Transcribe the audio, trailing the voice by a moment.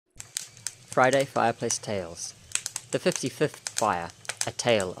Friday Fireplace Tales. The 55th Fire, A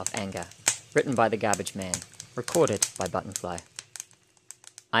Tale of Anger. Written by the Garbage Man. Recorded by Butonfly.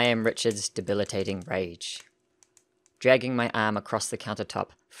 I am Richard's debilitating rage. Dragging my arm across the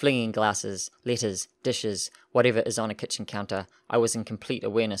countertop, flinging glasses, letters, dishes, whatever is on a kitchen counter, I was in complete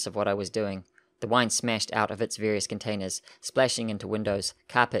awareness of what I was doing. The wine smashed out of its various containers, splashing into windows,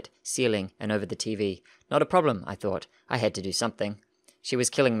 carpet, ceiling, and over the TV. Not a problem, I thought. I had to do something. She was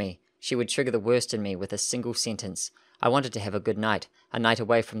killing me. She would trigger the worst in me with a single sentence. I wanted to have a good night, a night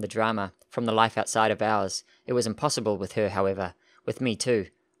away from the drama, from the life outside of ours. It was impossible with her, however. With me, too.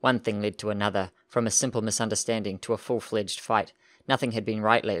 One thing led to another, from a simple misunderstanding to a full-fledged fight. Nothing had been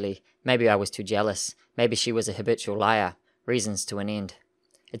right lately. Maybe I was too jealous. Maybe she was a habitual liar. Reasons to an end.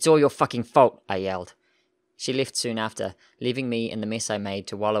 "It's all your fucking fault," I yelled. She left soon after, leaving me in the mess I made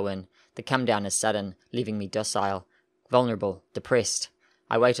to wallow in. The come-down is sudden, leaving me docile, vulnerable, depressed.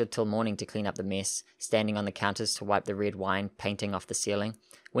 I waited till morning to clean up the mess, standing on the counters to wipe the red wine painting off the ceiling.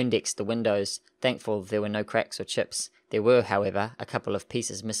 Windexed the windows, thankful there were no cracks or chips. There were, however, a couple of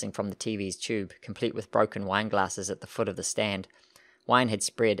pieces missing from the TV's tube, complete with broken wine glasses at the foot of the stand. Wine had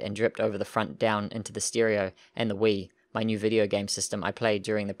spread and dripped over the front down into the stereo and the Wii, my new video game system I played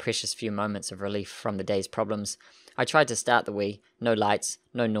during the precious few moments of relief from the day's problems. I tried to start the Wii. No lights,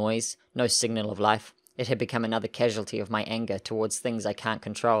 no noise, no signal of life. It had become another casualty of my anger towards things I can't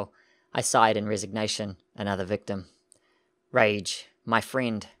control. I sighed in resignation. Another victim. Rage. My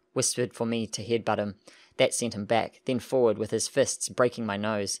friend. Whispered for me to headbutt him. That sent him back, then forward with his fists, breaking my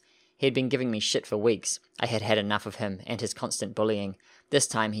nose. He had been giving me shit for weeks. I had had enough of him and his constant bullying. This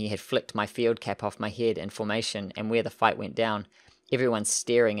time he had flicked my field cap off my head in formation and where the fight went down. Everyone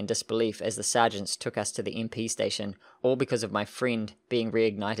staring in disbelief as the sergeants took us to the MP station, all because of my friend being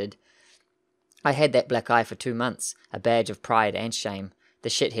reignited. I had that black eye for 2 months, a badge of pride and shame. The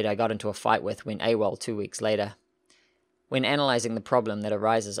shithead I got into a fight with went AWOL 2 weeks later. When analysing the problem that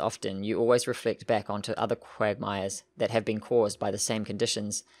arises often, you always reflect back onto other quagmires that have been caused by the same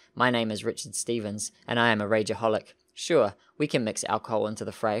conditions. My name is Richard Stevens, and I am a rageaholic. Sure, we can mix alcohol into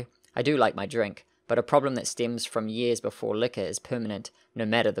the fray. I do like my drink, but a problem that stems from years before liquor is permanent, no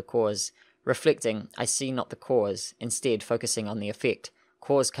matter the cause. Reflecting, I see not the cause, instead focusing on the effect.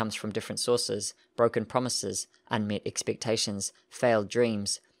 Cause comes from different sources, broken promises, unmet expectations, failed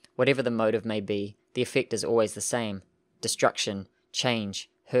dreams. Whatever the motive may be, the effect is always the same. Destruction, change,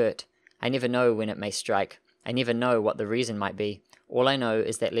 hurt. I never know when it may strike. I never know what the reason might be. All I know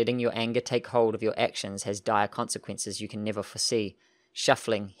is that letting your anger take hold of your actions has dire consequences you can never foresee.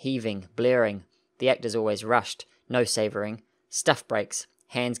 Shuffling, heaving, blaring. The act is always rushed, no savouring. Stuff breaks,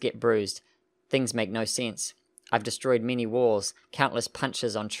 hands get bruised. Things make no sense. I've destroyed many walls, countless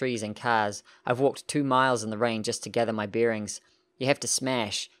punches on trees and cars. I've walked 2 miles in the rain just to gather my bearings. You have to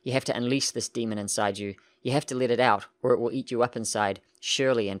smash. You have to unleash this demon inside you. You have to let it out, or it will eat you up inside,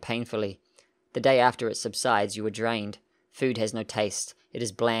 surely and painfully. The day after it subsides, you are drained. Food has no taste. It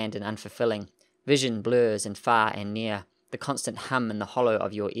is bland and unfulfilling. Vision blurs in far and near, the constant hum in the hollow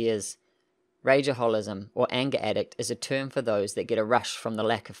of your ears. Rageaholism, or anger addict, is a term for those that get a rush from the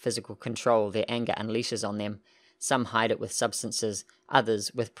lack of physical control their anger unleashes on them. Some hide it with substances,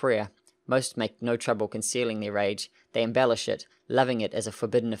 others with prayer. Most make no trouble concealing their rage. They embellish it, loving it as a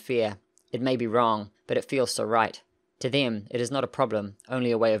forbidden affair. It may be wrong, but it feels so right. To them, it is not a problem, only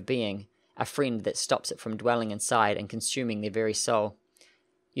a way of being, a friend that stops it from dwelling inside and consuming their very soul.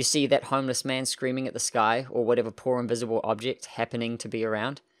 You see that homeless man screaming at the sky, or whatever poor invisible object happening to be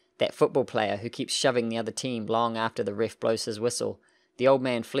around? That football player who keeps shoving the other team long after the ref blows his whistle? The old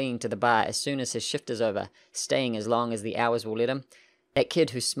man fleeing to the bar as soon as his shift is over, staying as long as the hours will let him? That kid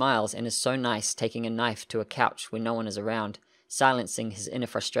who smiles and is so nice taking a knife to a couch when no one is around, silencing his inner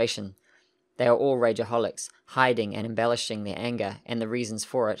frustration. They are all rageaholics, hiding and embellishing their anger and the reasons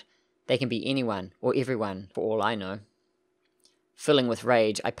for it. They can be anyone or everyone, for all I know. Filling with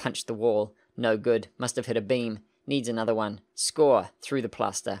rage, I punched the wall. No good, must have hit a beam. Needs another one. Score, through the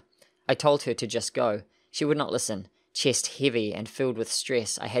plaster. I told her to just go. She would not listen. Chest heavy and filled with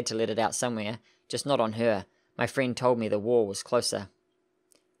stress, I had to let it out somewhere, just not on her. My friend told me the war was closer.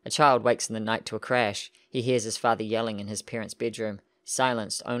 A child wakes in the night to a crash. He hears his father yelling in his parents' bedroom,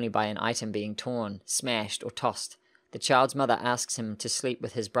 silenced only by an item being torn, smashed, or tossed. The child's mother asks him to sleep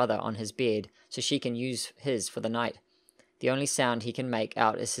with his brother on his bed so she can use his for the night. The only sound he can make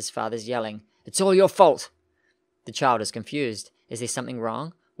out is his father's yelling, "It's all your fault!" The child is confused. Is there something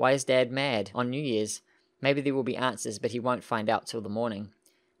wrong? Why is Dad mad on New Year's? Maybe there will be answers, but he won't find out till the morning.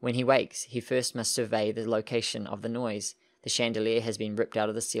 When he wakes, he first must survey the location of the noise. The chandelier has been ripped out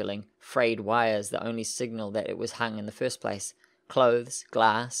of the ceiling, frayed wires the only signal that it was hung in the first place. Clothes,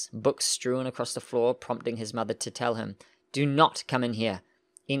 glass, books strewn across the floor, prompting his mother to tell him, "Do not come in here."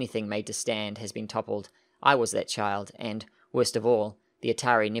 Anything made to stand has been toppled. I was that child, and, worst of all, the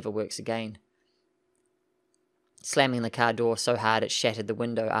Atari never works again. Slamming the car door so hard it shattered the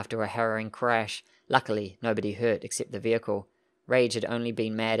window after a harrowing crash. Luckily, nobody hurt except the vehicle. Rage had only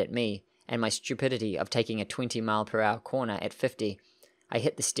been mad at me, and my stupidity of taking a 20-mile-per-hour corner at 50. I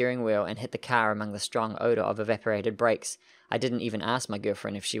hit the steering wheel and hit the car among the strong odor of evaporated brakes. I didn't even ask my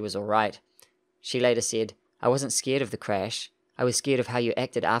girlfriend if she was all right. She later said, "I wasn't scared of the crash. I was scared of how you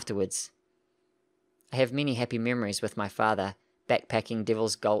acted afterwards." I have many happy memories with my father, backpacking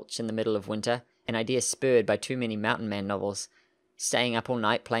Devil's Gulch in the middle of winter, an idea spurred by too many Mountain Man novels, staying up all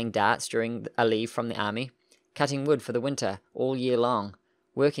night playing darts during a leave from the army, cutting wood for the winter all year long,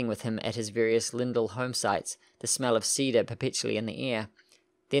 working with him at his various Lindell home sites, the smell of cedar perpetually in the air.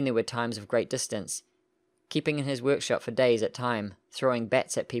 Then there were times of great distance, keeping in his workshop for days at time, throwing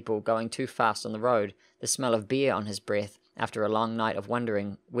bats at people going too fast on the road, the smell of beer on his breath after a long night of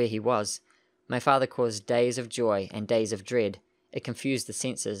wondering where he was. My father caused days of joy and days of dread. It confused the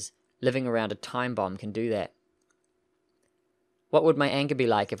senses. Living around a time bomb can do that. What would my anger be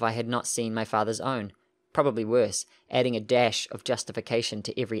like if I had not seen my father's own? Probably worse, adding a dash of justification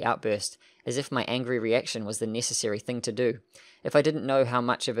to every outburst, as if my angry reaction was the necessary thing to do. If I didn't know how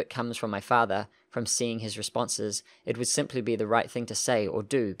much of it comes from my father, from seeing his responses, it would simply be the right thing to say or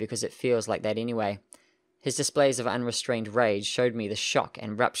do because it feels like that anyway. His displays of unrestrained rage showed me the shock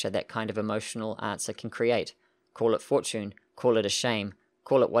and rupture that kind of emotional answer can create. Call it fortune, call it a shame,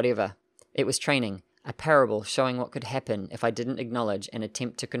 call it whatever. It was training, a parable showing what could happen if I didn't acknowledge and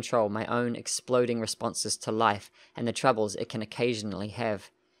attempt to control my own exploding responses to life and the troubles it can occasionally have.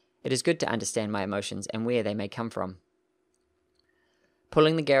 It is good to understand my emotions and where they may come from.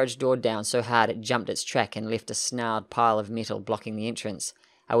 Pulling the garage door down so hard it jumped its track and left a snarled pile of metal blocking the entrance.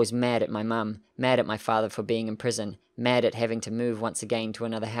 I was mad at my mum, mad at my father for being in prison, mad at having to move once again to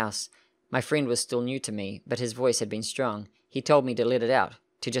another house. My friend was still new to me, but his voice had been strong. He told me to let it out,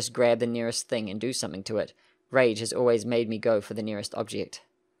 to just grab the nearest thing and do something to it. Rage has always made me go for the nearest object.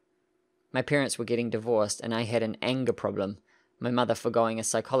 My parents were getting divorced, and I had an anger problem. My mother, foregoing a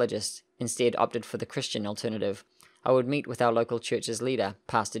psychologist, instead opted for the Christian alternative. I would meet with our local church's leader,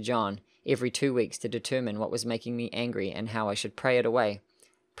 Pastor John, every 2 weeks to determine what was making me angry and how I should pray it away.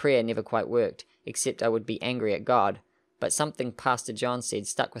 Prayer never quite worked, except I would be angry at God, but something Pastor John said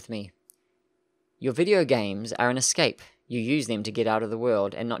stuck with me. Your video games are an escape. You use them to get out of the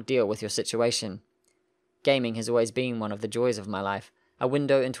world and not deal with your situation. Gaming has always been one of the joys of my life, a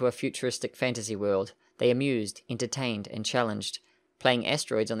window into a futuristic fantasy world. They amused, entertained, and challenged. Playing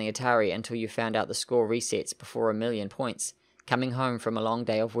Asteroids on the Atari until you found out the score resets before 1,000,000 points. Coming home from a long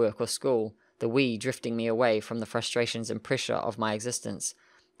day of work or school, the Wii drifting me away from the frustrations and pressure of my existence.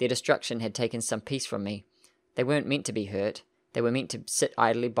 Their destruction had taken some peace from me. They weren't meant to be hurt. They were meant to sit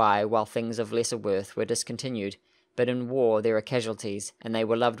idly by while things of lesser worth were discontinued. But in war there are casualties, and they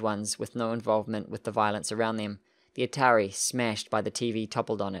were loved ones with no involvement with the violence around them. The Atari smashed by the TV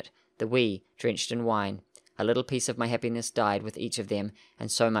toppled on it, the Wii drenched in wine. A little piece of my happiness died with each of them,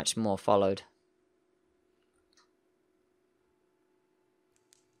 and so much more followed.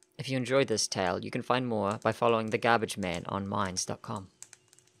 If you enjoyed this tale, you can find more by following The Garbage Man on Minds.com.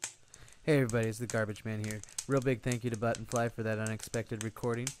 Hey everybody, it's the Garbage Man here. Real big thank you to Butonfly for that unexpected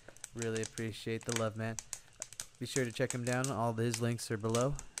recording. Really appreciate the love, man. Be sure to check him down. All his links are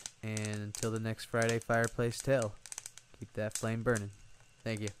below. And until the next Friday Fireplace Tale, keep that flame burning.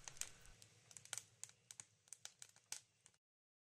 Thank you.